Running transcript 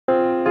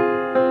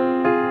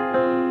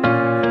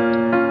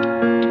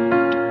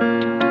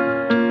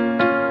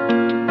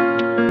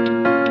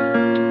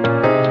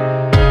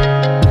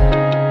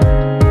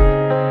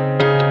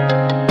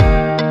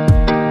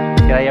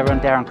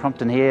Darren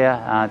Crompton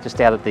here, just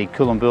out at the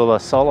Columboola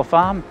Solar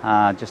Farm,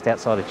 just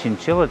outside of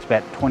Chinchilla. It's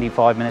about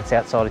 25 minutes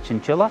outside of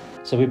Chinchilla.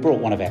 So we brought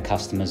one of our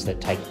customers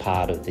that take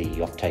part of the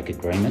offtake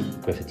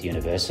agreement, Griffith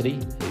University,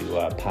 who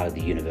are part of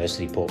the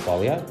university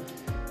portfolio.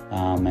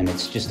 And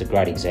it's just a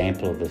great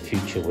example of the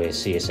future where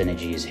CS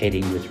Energy is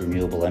heading with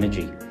renewable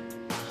energy.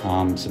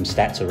 Some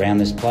stats around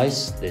this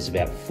place: there's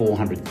about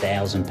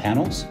 400,000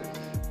 panels,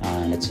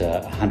 and it's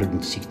a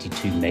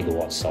 162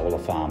 megawatt solar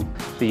farm.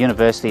 The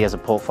university has a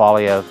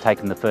portfolio of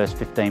taking the first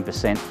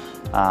 15%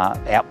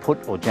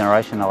 output or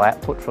generational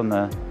output from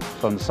the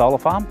solar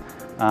farm,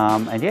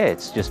 and yeah,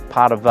 it's just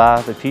part of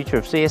the future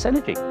of CS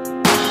Energy.